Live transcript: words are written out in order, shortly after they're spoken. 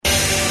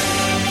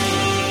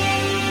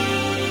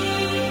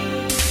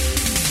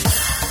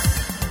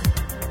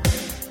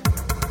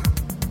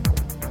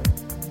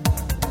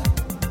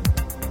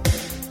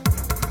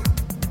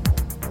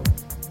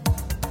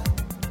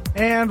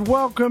And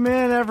welcome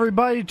in,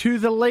 everybody, to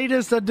the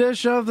latest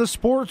edition of the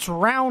Sports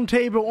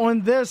Roundtable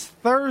on this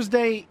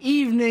Thursday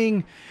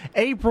evening,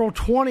 April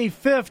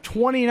 25th,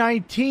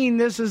 2019.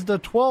 This is the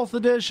 12th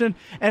edition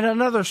and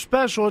another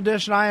special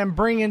edition I am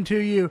bringing to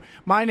you.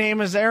 My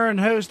name is Aaron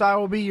Host. I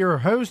will be your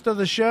host of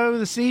the show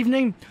this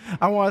evening.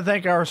 I want to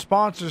thank our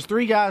sponsors,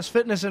 Three Guys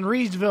Fitness in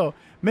Reedsville.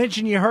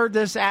 Mention you heard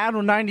this ad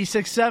on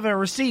 96.7 and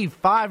receive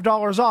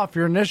 $5 off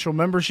your initial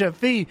membership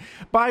fee.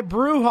 By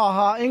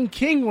Brouhaha in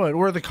Kingwood,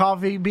 where the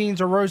coffee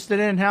beans are roasted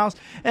in-house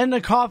and the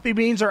coffee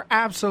beans are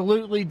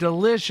absolutely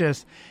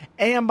delicious.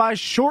 And by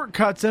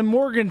Shortcuts in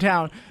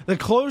Morgantown, the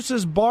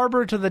closest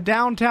barber to the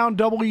downtown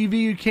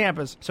WVU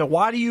campus. So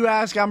why do you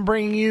ask? I'm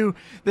bringing you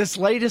this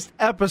latest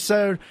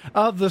episode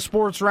of the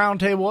Sports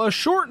Roundtable, a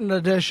shortened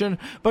edition.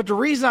 But the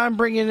reason I'm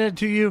bringing it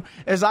to you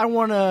is I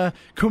want to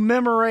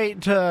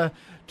commemorate to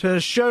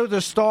show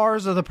the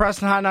stars of the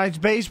Preston High Knights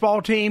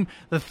baseball team,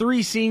 the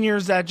three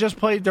seniors that just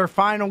played their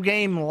final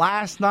game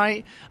last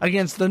night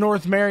against the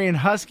North Marion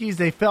Huskies.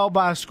 They fell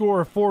by a score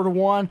of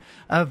 4-1.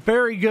 A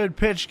very good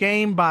pitch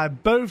game by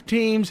both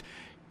teams.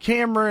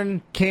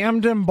 Camden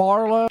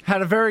Barlow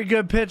had a very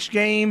good pitch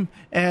game,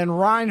 and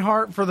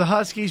Reinhardt for the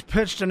Huskies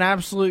pitched an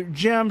absolute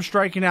gem,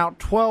 striking out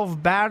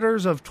 12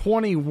 batters of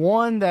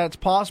 21 that's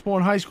possible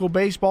in high school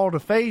baseball to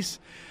face.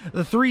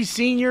 The three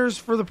seniors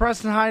for the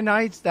Preston High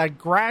Knights that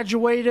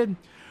graduated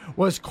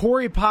was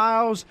Cory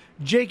Pyles,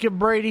 Jacob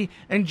Brady,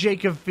 and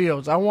Jacob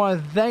Fields. I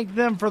want to thank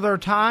them for their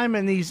time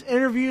and these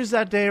interviews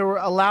that they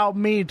allowed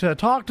me to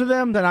talk to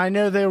them, that I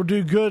know they will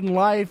do good in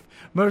life.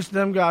 Most of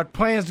them got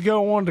plans to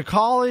go on to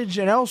college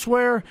and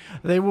elsewhere.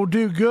 They will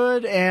do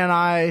good, and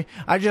I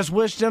just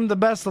wish them the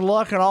best of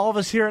luck, and all of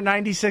us here at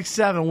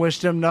 96.7 wish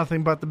them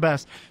nothing but the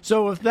best.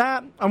 So with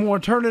that, I'm going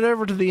to turn it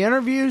over to the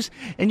interviews,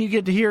 and you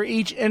get to hear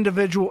each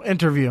individual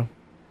interview.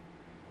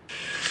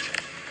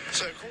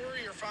 So,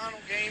 Cory, your final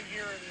game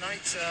here at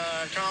Knights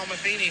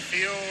Matheny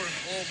Field,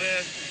 a little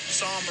bit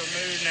somber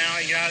mood now.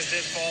 You guys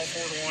did fall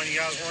 4-1. You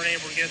guys weren't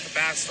able to get the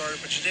bat started,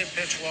 but you did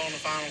pitch well in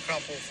the final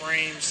couple of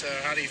frames. So,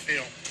 how do you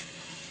feel?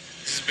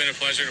 This has been a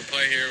pleasure to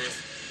play here with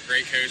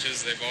great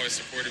coaches. They've always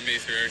supported me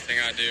through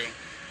everything I do.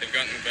 They've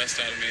gotten the best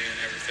out of me and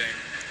everything.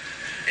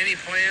 Any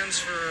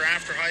plans for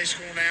after high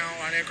school now?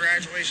 I know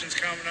graduation's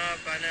coming up.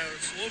 I know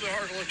it's a little bit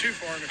hard to look too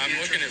far in the future. I'm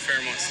looking at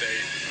Fairmont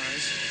State.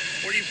 Nice.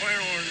 What are you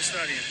planning on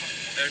studying?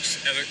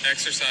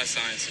 Exercise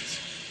sciences.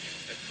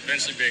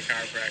 Eventually be a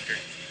chiropractor.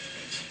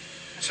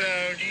 So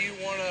do you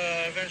want to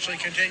eventually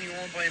continue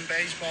on playing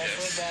baseball, Yes.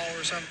 football,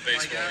 or something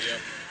Baseball, like that?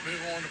 Yep.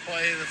 Move on to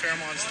play the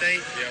Fairmont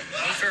State? Yep.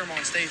 Well,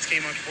 Fairmont State's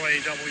came up to play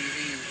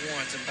WVU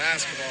once in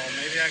basketball.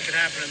 Maybe that could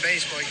happen in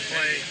baseball. You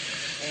can play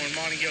on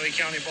Montague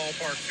County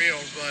Ballpark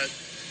Field. But,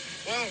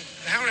 well,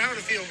 how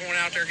did it feel going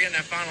out there, getting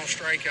that final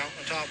strikeout on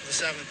the top of the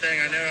seventh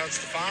inning? I know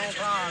it's the final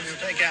time you'll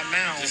take that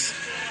mound.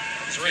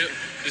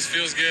 This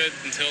feels good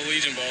until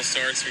Legion Ball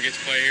starts. We get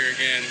to play here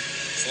again.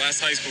 It's the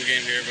last high school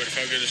game here, but it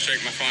felt good to strike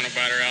my final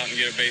batter out and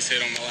get a base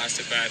hit on my last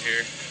at bat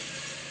here.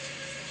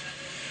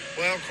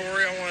 Well,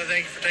 Cory, I want to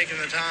thank you for taking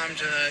the time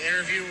to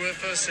interview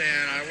with us,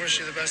 and I wish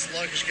you the best of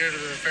luck as you go to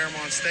the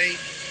Fairmont State.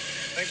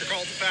 I think they're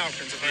called the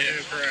Falcons, if I do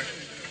it correct.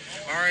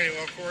 All right,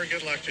 well, Cory,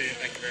 good luck to you.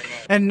 Thank you very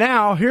much. And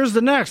now, here's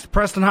the next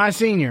Preston High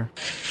senior.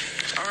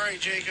 All right,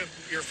 Jacob,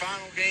 your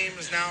final game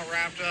is now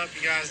wrapped up.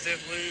 You guys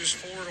did lose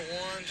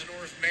 4-1 to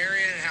North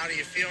Marion. How do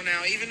you feel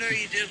now? Even though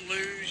you did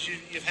lose,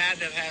 you've had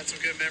to have had some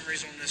good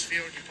memories on this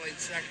field. You played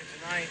second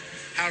tonight.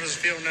 How does it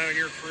feel knowing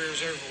your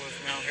career's over with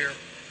now here?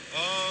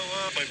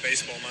 Well, I played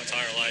baseball my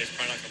entire life.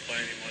 Probably not going to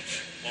play any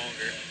much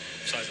longer,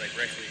 besides like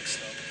rec league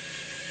stuff.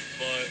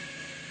 But,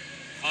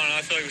 I don't know,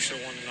 I feel like we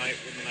should have won tonight.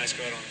 It would have been nice to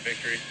go out on a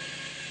victory.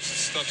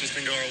 Stuff just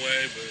didn't go our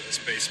way, but it's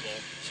baseball,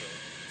 so.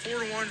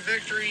 4-1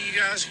 victory. You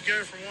guys could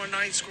go from one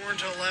night scoring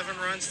to 11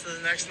 runs to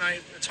the next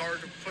night. It's hard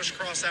to push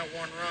across that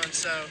one run.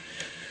 So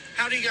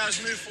how do you guys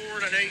move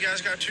forward? I know you guys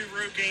got 2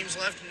 road games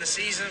left in the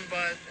season,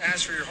 but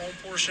as for your home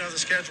portion of the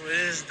schedule, it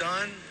is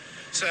done.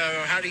 So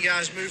how do you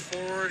guys move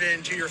forward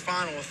into your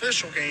final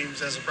official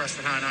games as a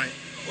Preston High Knight?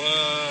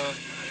 Well,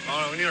 I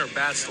don't know, we need our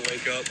bats to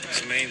wake up.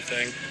 It's the main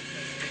thing.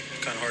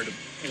 Kind of hard to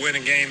win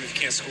a game if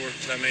you can't score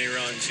that many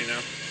runs, you know.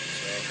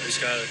 So we just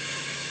got to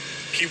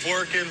keep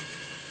working,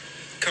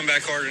 come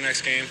back harder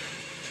next game.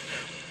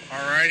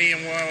 All righty,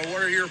 and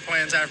what are your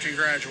plans after you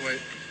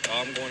graduate?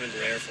 I'm going into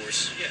the Air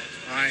Force.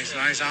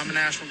 Nice. I'm a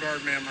National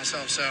Guard man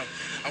myself, so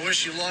I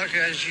wish you luck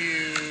as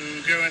you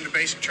go into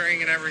basic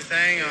training and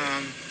everything.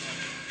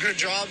 Good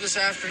job this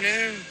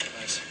afternoon.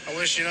 Nice. I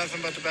wish you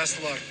nothing but the best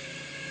of luck.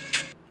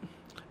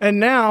 And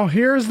now,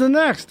 here's the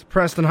next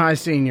Preston High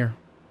senior.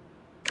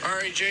 All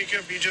right,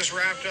 Jacob, you just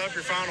wrapped up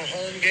your final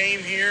home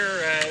game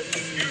here at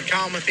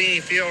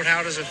Matheny Field.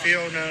 How does it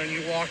feel knowing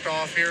you walked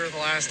off here the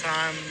last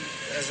time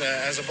as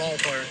a ball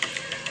player?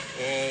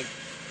 Well,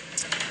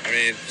 I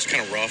mean, it's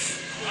kind of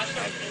rough.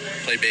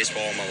 I've played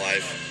baseball all my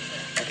life.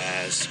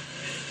 I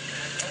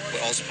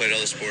also played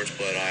other sports,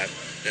 but I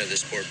know this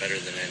sport better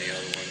than any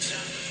other ones.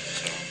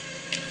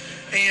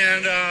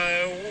 And,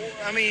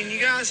 I mean, you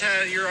guys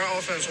had your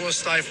offense was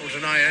stifled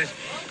tonight.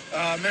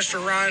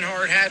 Mr.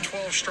 Reinhardt had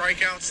 12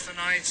 strikeouts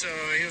tonight, so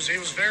he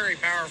was very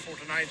powerful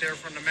tonight there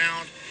from the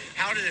mound.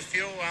 How did it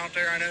feel out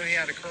there? I know he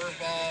had a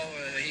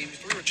curveball. He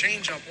threw a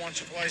changeup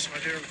once or twice, if I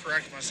do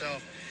correct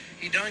myself.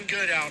 He done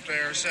good out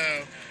there. So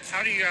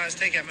how do you guys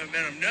take that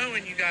momentum,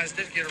 knowing you guys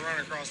did get a run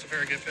across a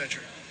very good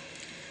pitcher?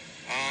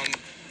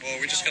 Well,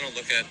 we're just going to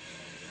look at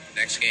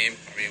next game.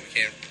 I mean, we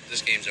can't.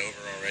 This game's over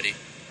already.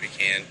 We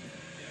can't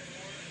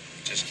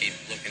just keep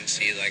looking to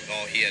see, like,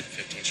 oh, he had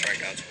 15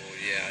 strikeouts. Well,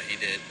 yeah, he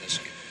did. Let's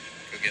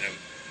go get him,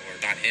 or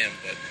not him,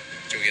 but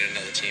go get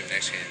another team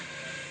next game.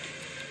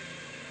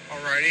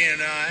 Alrighty,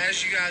 and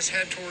as you guys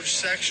head towards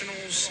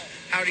sectionals,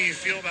 how do you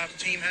feel about the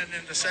team heading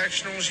into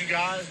sectionals? You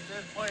guys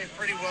did play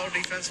pretty well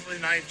defensively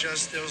tonight.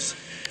 Just it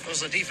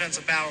was a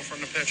defensive battle from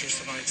the pitchers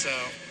tonight, so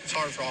it's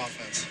hard for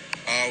offense.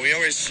 We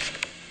always,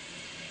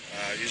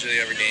 usually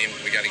every game,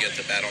 we got to get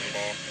the bat on the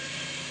ball.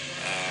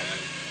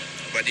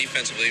 But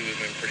defensively, we've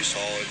been pretty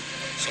solid.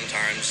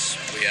 Sometimes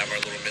we have our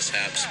little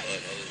mishaps,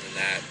 but other than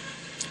that,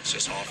 it's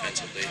just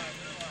offensively.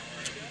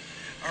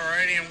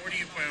 Alrighty, and what do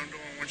you plan on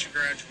doing once you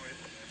graduate?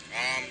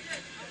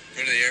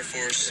 Go to the Air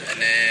Force and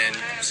then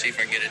see if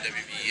I can get a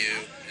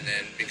WVU and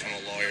then become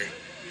a lawyer.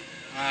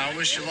 I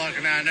wish you luck,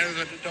 and I know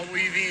that the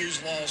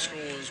WVU's law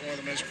school is one of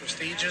the most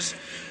prestigious,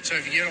 so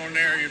if you get on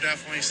there, you're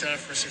definitely set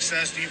up for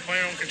success. Do you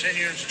plan on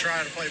continuing to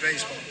try to play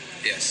baseball?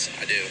 Yes,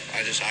 I do.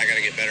 I got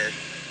to get better.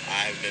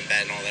 I haven't been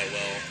batting all that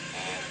well.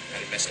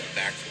 Kind of messed up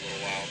back for a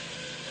little while,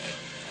 but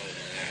other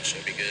than that, it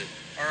should be good.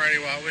 Alrighty,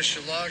 well, I wish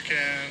you luck,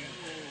 and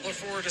look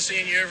forward to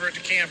seeing you over at the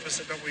campus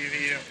at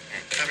WVU.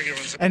 Have a good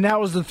one, sir. And that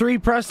was the three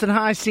Preston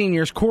High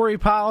seniors, Cory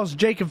Pyles,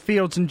 Jacob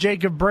Fields, and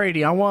Jacob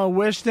Brady. I want to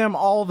wish them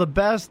all the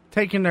best,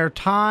 taking their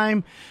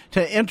time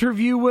to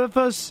interview with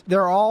us.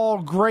 They're all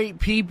great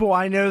people.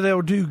 I know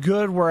they'll do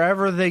good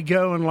wherever they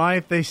go in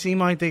life. They seem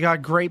like they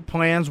got great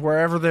plans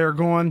wherever they're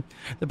going.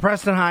 The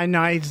Preston High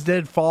Knights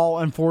did fall,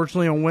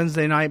 unfortunately, on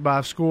Wednesday night by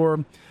a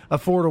score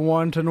of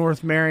 4-1 to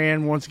North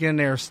Marion. Once again,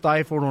 they are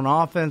stifled on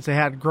offense. They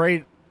had a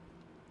great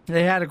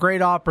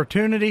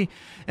opportunity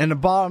in the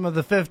bottom of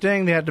the fifth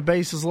inning. They had the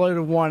bases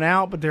loaded, one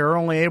out, but they were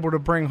only able to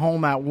bring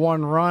home that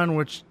one run,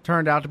 which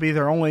turned out to be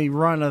their only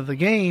run of the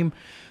game.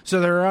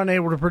 So they were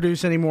unable to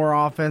produce any more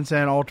offense,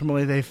 and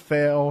ultimately they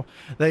fell.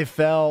 They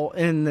fell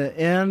in the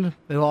end.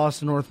 They lost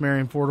to North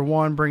Marion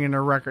 4-1, bringing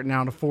their record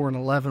now to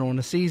 4-11 on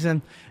the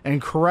season.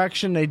 And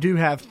correction, they do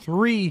have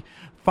 3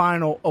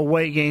 final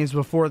away games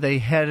before they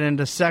head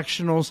into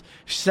sectionals.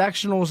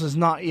 Sectionals is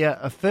not yet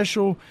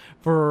official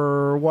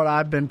for what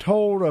I've been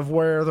told of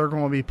where they're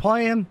going to be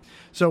playing.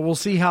 So we'll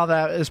see how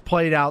that is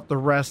played out the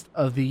rest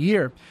of the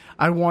year.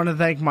 I want to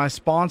thank my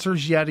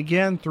sponsors yet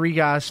again, 3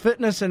 Guys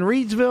Fitness in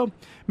Reedsville.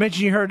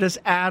 Mention you heard this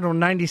ad on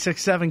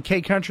 96.7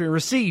 K Country and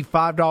receive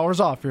 $5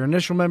 off your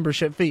initial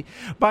membership fee.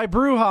 By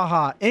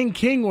Brouhaha in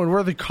Kingwood,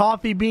 where the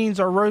coffee beans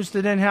are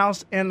roasted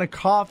in-house and the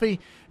coffee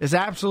is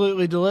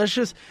absolutely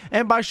delicious.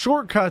 And by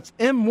Shortcuts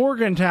in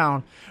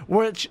Morgantown,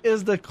 which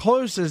is the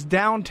closest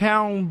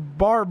downtown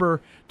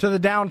barber to the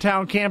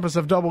downtown campus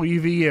of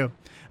WVU.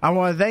 I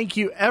want to thank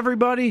you,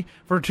 everybody,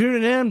 for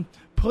tuning in.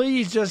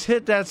 Please just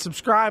hit that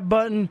subscribe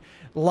button,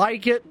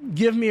 like it,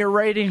 give me a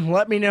rating,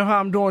 let me know how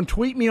I'm doing.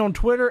 Tweet me on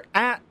Twitter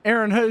at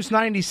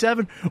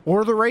AaronHost97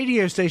 or the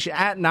radio station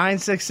at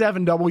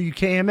 967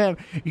 WKMM.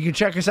 You can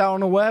check us out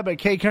on the web at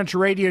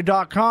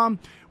kcountryradio.com.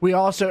 We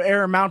also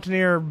air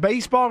Mountaineer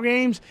baseball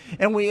games,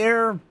 and we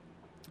air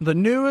the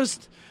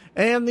newest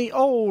and the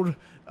old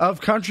of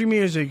country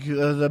music,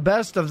 the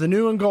best of the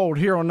new and gold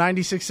here on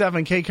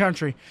 96.7 K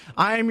Country.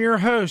 I am your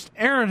host,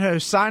 Aaron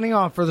Host, signing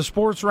off for the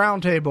Sports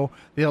Roundtable,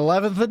 the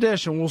 11th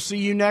edition. We'll see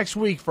you next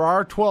week for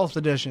our 12th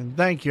edition.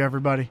 Thank you,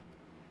 everybody.